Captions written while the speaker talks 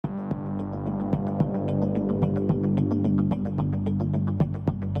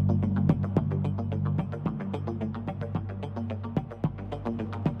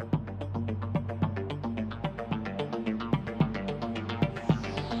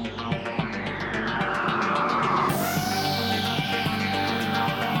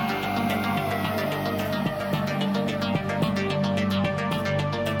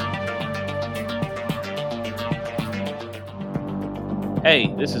Hey,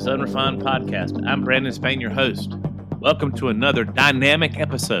 this is Unrefined Podcast. I'm Brandon Spain, your host. Welcome to another dynamic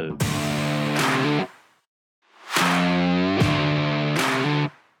episode.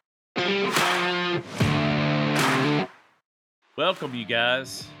 Welcome, you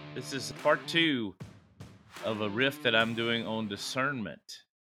guys. This is part 2 of a riff that I'm doing on discernment.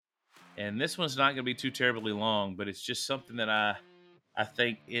 And this one's not going to be too terribly long, but it's just something that I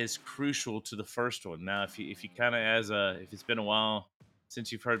think is crucial to the first one. Now, if you kind of if it's been a while since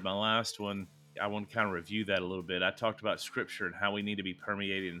you've heard my last one, I want to kind of review that a little bit. I talked about Scripture and how we need to be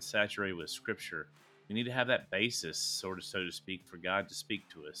permeated and saturated with Scripture. We need to have that basis, sort of, so to speak, for God to speak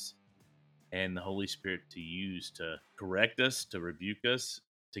to us and the Holy Spirit to use to correct us, to rebuke us,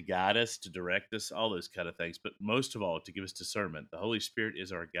 to guide us, to direct us, all those kind of things. But most of all, to give us discernment. The Holy Spirit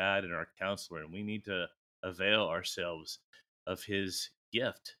is our guide and our counselor, and we need to avail ourselves of His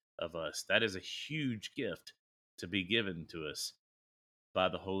gift of us. That is a huge gift to be given to us by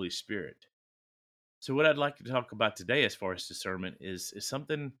the Holy Spirit. So what I'd like to talk about today as far as discernment is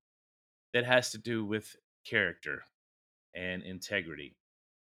something that has to do with character and integrity,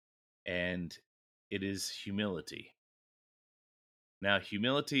 and it is humility. Now,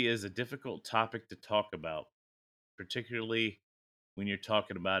 humility is a difficult topic to talk about, particularly when you're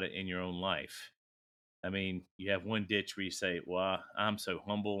talking about it in your own life. I mean, you have one ditch where you say, well, I'm so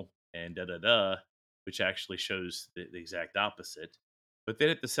humble and da-da-da, which actually shows the exact opposite. But then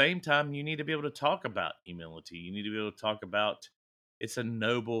at the same time, you need to be able to talk about humility. You need to be able to talk about it's a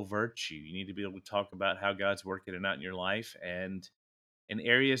noble virtue. You need to be able to talk about how God's working it out in your life and in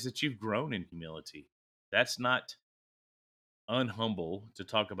areas that you've grown in humility. That's not unhumble to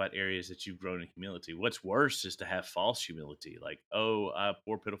talk about areas that you've grown in humility. What's worse is to have false humility, like, oh,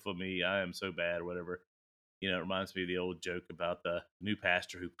 poor pitiful me, I am so bad, or whatever. It reminds me of the old joke about the new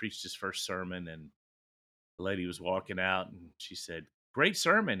pastor who preached his first sermon, and the lady was walking out, and she said, "Great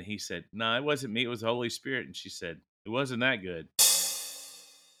sermon." He said, "No, it wasn't me. It was the Holy Spirit." And she said, "It wasn't that good."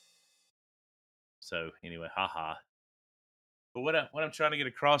 So anyway, haha. But what I'm trying to get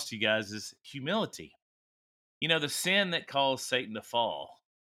across to you guys is humility. The sin that caused Satan to fall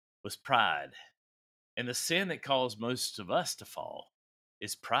was pride, and the sin that caused most of us to fall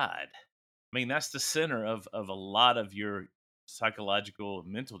is pride. I mean, that's the center of a lot of your psychological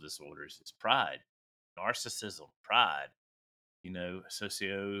mental disorders. It's pride, narcissism, pride,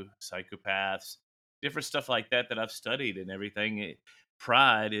 psychopaths, different stuff like that I've studied and everything.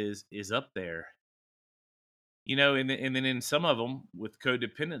 Pride is up there, and then in some of them with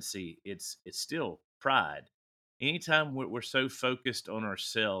codependency, it's still pride. Anytime we're so focused on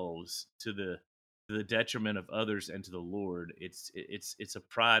ourselves to the detriment of others and to the Lord, it's a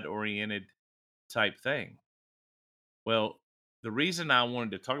pride oriented type thing. Well, the reason I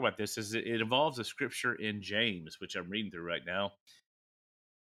wanted to talk about this is it involves a scripture in James, which I'm reading through right now.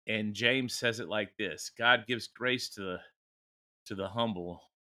 And James says it like this: God gives grace to the humble.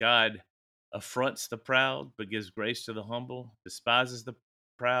 God affronts the proud, but gives grace to the humble, despises the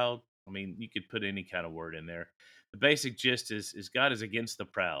proud. I mean, you could put any kind of word in there. The basic gist is God is against the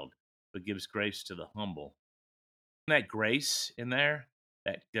proud, but gives grace to the humble. And that grace in there,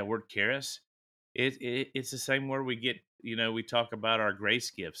 that word charis, it's the same word we get. We talk about our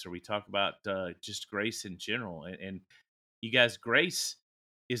grace gifts, or we talk about just grace in general. And you guys, grace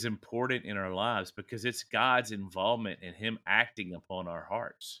is important in our lives because it's God's involvement and Him acting upon our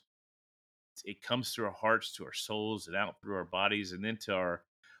hearts. It comes through our hearts to our souls and out through our bodies, and then to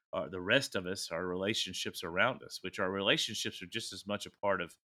the rest of us, our relationships around us, which our relationships are just as much a part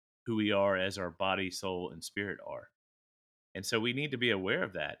of who we are as our body, soul, and spirit are. And so we need to be aware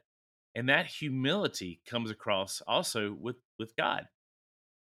of that. And that humility comes across also with God.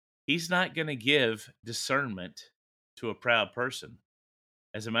 He's not going to give discernment to a proud person.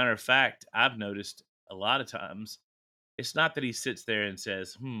 As a matter of fact, I've noticed a lot of times it's not that He sits there and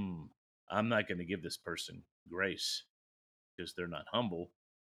says, I'm not going to give this person grace because they're not humble.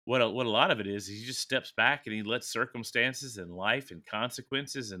 What a lot of it is He just steps back and He lets circumstances and life and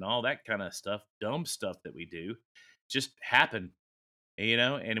consequences and all that kind of stuff, dumb stuff that we do, just happen.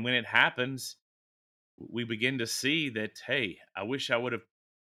 And when it happens, we begin to see that, hey, I wish I would have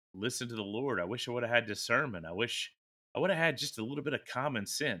listened to the Lord. I wish I would have had discernment. I wish I would have had just a little bit of common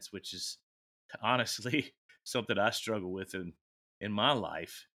sense, which is honestly something I struggle with in my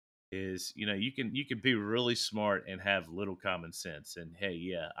life. Is you can be really smart and have little common sense. And hey,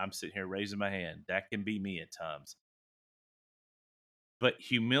 yeah, I'm sitting here raising my hand. That can be me at times. But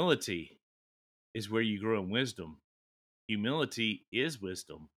humility is where you grow in wisdom. Humility is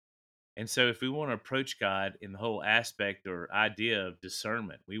wisdom. And so if we want to approach God in the whole aspect or idea of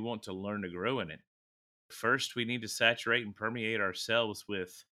discernment, we want to learn to grow in it. first we need to saturate and permeate ourselves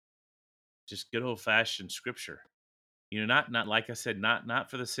with just good old fashioned scripture. Not like I said, not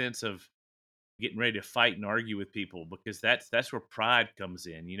for the sense of getting ready to fight and argue with people, because that's where pride comes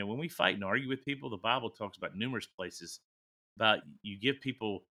in. When we fight and argue with people, the Bible talks about numerous places about you give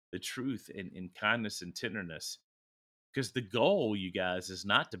people the truth in kindness and tenderness, because the goal, you guys, is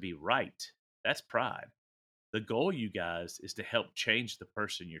not to be right. That's pride. The goal, you guys, is to help change the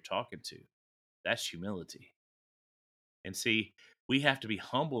person you're talking to. That's humility. And see, we have to be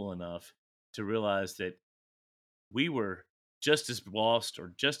humble enough to realize that we were just as lost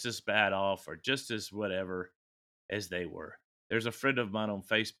or just as bad off or just as whatever as they were. There's a friend of mine on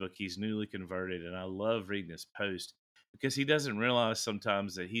Facebook. He's newly converted, and I love reading his post because he doesn't realize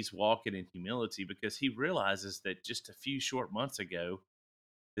sometimes that he's walking in humility, because he realizes that just a few short months ago,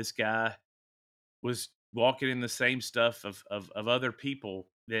 this guy was walking in the same stuff of other people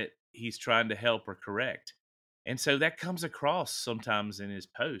that he's trying to help or correct. And so that comes across sometimes in his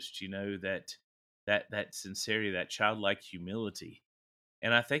post, that sincerity, that childlike humility.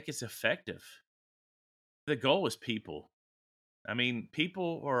 And I think it's effective. The goal is people. I mean,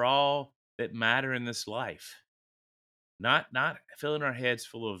 people are all that matter in this life. Not filling our heads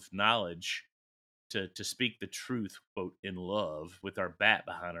full of knowledge to speak the truth, quote, in love, with our bat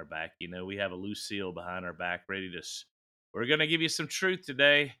behind our back. We have a Lucille behind our back, ready to. We're gonna give you some truth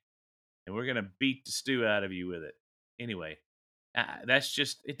today, and we're gonna beat the stew out of you with it. Anyway, that's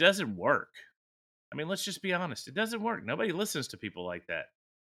just, it doesn't work. I mean, let's just be honest. It doesn't work. Nobody listens to people like that,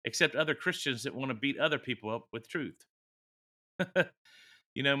 except other Christians that want to beat other people up with truth.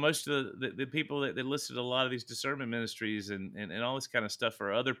 Most of the people that listen to a lot of these discernment ministries and all this kind of stuff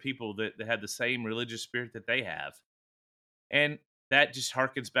are other people that have the same religious spirit that they have. And that just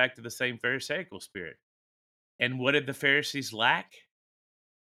harkens back to the same Pharisaical spirit. And what did the Pharisees lack?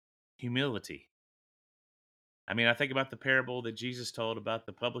 Humility. I mean, I think about the parable that Jesus told about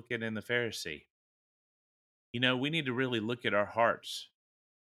the publican and the Pharisee. We need to really look at our hearts.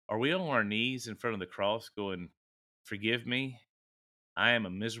 Are we on our knees in front of the cross going, "Forgive me, I am a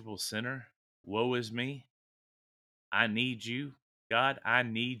miserable sinner. Woe is me. I need you. God, I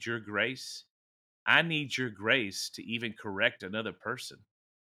need your grace. I need your grace to even correct another person.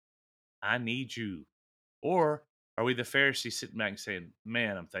 I need you." Or are we the Pharisees sitting back and saying,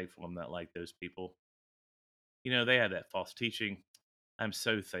 "Man, I'm thankful I'm not like those people. They have that false teaching. I'm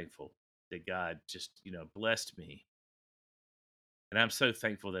so thankful that God just, blessed me. And I'm so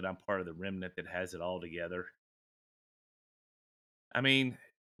thankful that I'm part of the remnant that has it all together." I mean,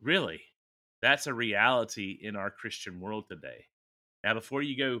 really, that's a reality in our Christian world today. Now, before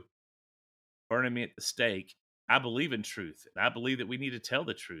you go burning me at the stake, I believe in truth, and I believe that we need to tell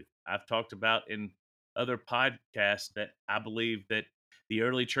the truth. I've talked about in other podcasts that I believe that the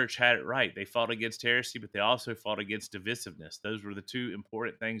early church had it right. They fought against heresy, but they also fought against divisiveness. Those were the two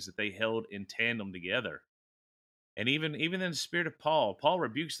important things that they held in tandem together. And even in the spirit of Paul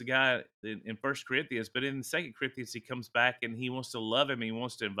rebukes the guy in 1 Corinthians, but in Second Corinthians, he comes back and he wants to love him. He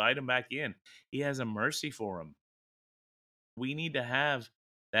wants to invite him back in. He has a mercy for him. We need to have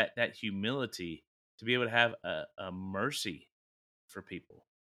that humility to be able to have a mercy for people.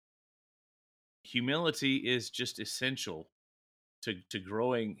 Humility is just essential to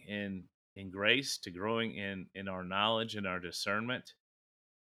growing in grace, to growing in our knowledge and our discernment.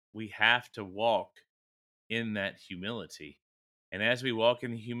 We have to walk in that humility. And as we walk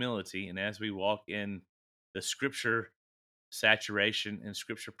in humility, and as we walk in the scripture saturation and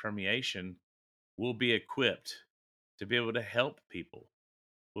scripture permeation, we'll be equipped to be able to help people.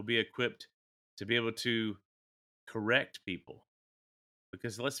 We'll be equipped to be able to correct people.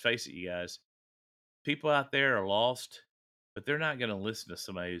 Because let's face it, you guys, people out there are lost, but they're not going to listen to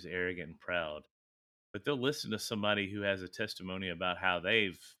somebody who's arrogant and proud. But they'll listen to somebody who has a testimony about how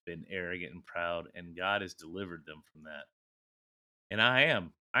they've been arrogant and proud, and God has delivered them from that. And I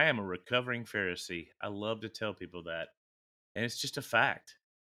am a recovering Pharisee. I love to tell people that. And it's just a fact.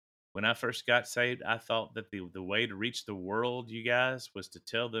 When I first got saved, I thought that the way to reach the world, you guys, was to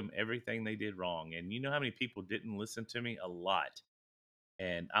tell them everything they did wrong. And you know how many people didn't listen to me? A lot.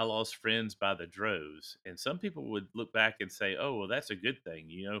 And I lost friends by the droves. And some people would look back and say, "Oh, well, that's a good thing.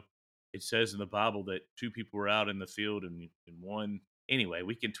 It says in the Bible that two people were out in the field and one." Anyway,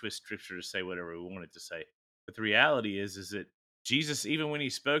 we can twist scripture to say whatever we want it to say. But the reality is that Jesus, even when he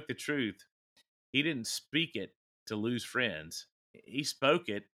spoke the truth, he didn't speak it to lose friends. He spoke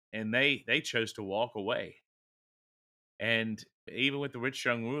it, and they chose to walk away. And even with the rich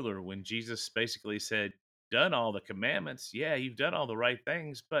young ruler, when Jesus basically said, "Done all the commandments, yeah, you've done all the right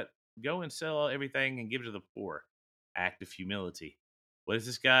things, but go and sell everything and give it to the poor." Act of humility. What does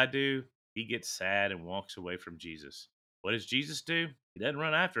this guy do? He gets sad and walks away from Jesus. What does Jesus do? He doesn't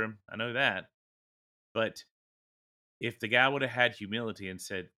run after him. I know that. But if the guy would have had humility and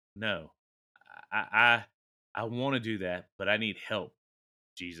said, "No, I I want to do that, but I need help,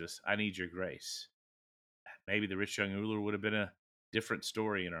 Jesus. I need your grace." Maybe the rich young ruler would have been a different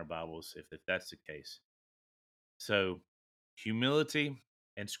story in our Bibles if that's the case. So, humility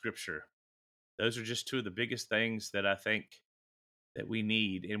and scripture. Those are just two of the biggest things that I think that we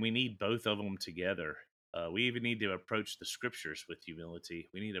need, and we need both of them together. We even need to approach the scriptures with humility.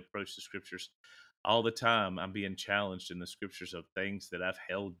 We need to approach the scriptures all the time. I'm being challenged in the scriptures of things that I've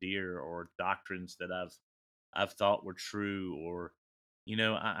held dear, or doctrines that I've thought were true, or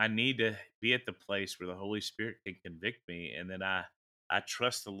I need to be at the place where the Holy Spirit can convict me, and then I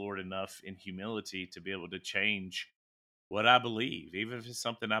trust the Lord enough in humility to be able to change what I believe, even if it's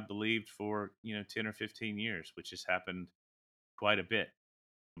something I've believed for 10 or 15 years, which has happened quite a bit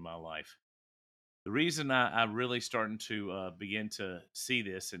in my life. The reason I'm really starting to begin to see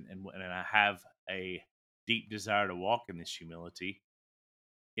this, and I have a deep desire to walk in this humility,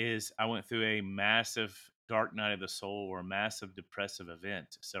 is I went through a massive dark night of the soul, or a massive depressive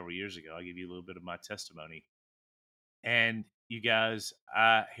event several years ago. I'll give you a little bit of my testimony. And you guys,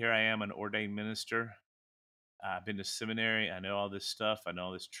 here I am, an ordained minister. I've been to seminary. I know all this stuff. I know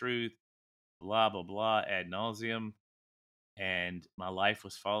all this truth, blah, blah, blah, ad nauseum. And my life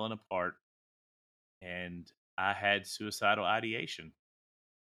was falling apart. And I had suicidal ideation.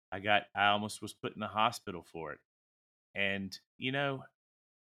 I almost was put in the hospital for it. And,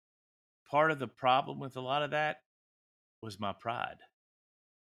 part of the problem with a lot of that was my pride.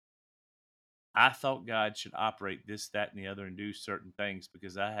 I thought God should operate this, that, and the other and do certain things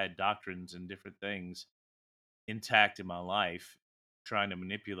because I had doctrines and different things intact in my life, trying to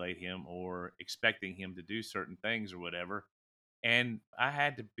manipulate him or expecting him to do certain things or whatever. And I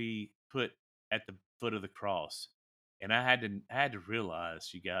had to be put at the foot of the cross. And I had to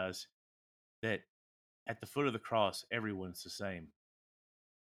realize, you guys, that at the foot of the cross, everyone's the same.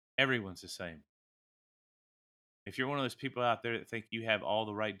 Everyone's the same. If you're one of those people out there that think you have all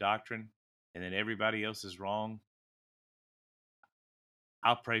the right doctrine and then everybody else is wrong,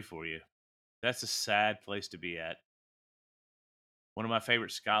 I'll pray for you. That's a sad place to be at. One of my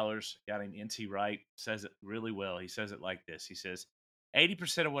favorite scholars, a guy named N.T. Wright, says it really well. He says it like this. He says,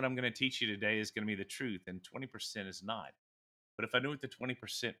 80% of what I'm going to teach you today is going to be the truth, and 20% is not. But if I knew what the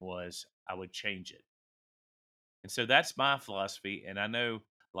 20% was, I would change it. And so that's my philosophy. And I know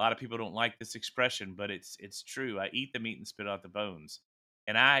a lot of people don't like this expression, but it's true. I eat the meat and spit out the bones.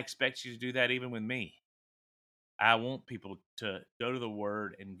 And I expect you to do that even with me. I want people to go to the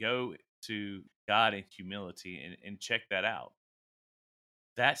word and go to God in humility and check that out.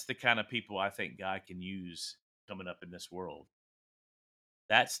 That's the kind of people I think God can use coming up in this world.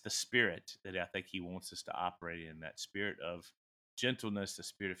 That's the spirit that I think he wants us to operate in, that spirit of gentleness, the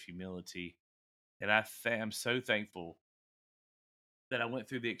spirit of humility. And I'm so thankful that I went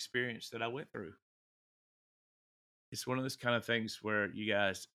through the experience that I went through. It's one of those kind of things where, you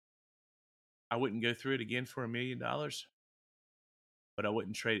guys, I wouldn't go through it again for $1,000,000, but I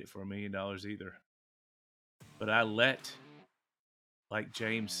wouldn't trade it for $1,000,000 either. But like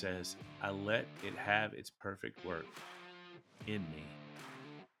James says, I let it have its perfect work in me,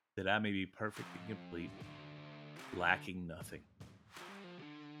 that I may be perfect and complete, lacking nothing.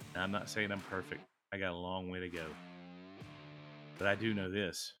 Now, I'm not saying I'm perfect. I got a long way to go. But I do know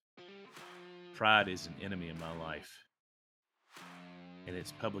this. Pride is an enemy in my life. And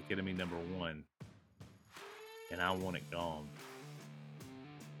it's public enemy number one. And I want it gone.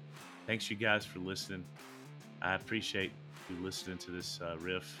 Thanks, you guys, for listening. I appreciate you listening to this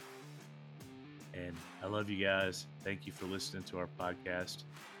riff. And I love you guys. Thank you for listening to our podcast.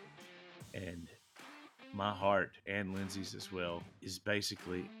 And my heart, and Lindsay's as well, is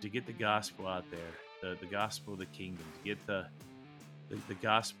basically to get the gospel out there, the gospel of the kingdom, to get the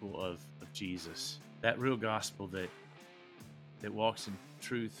gospel of Jesus, that real gospel that walks in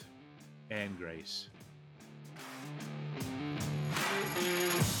truth and grace.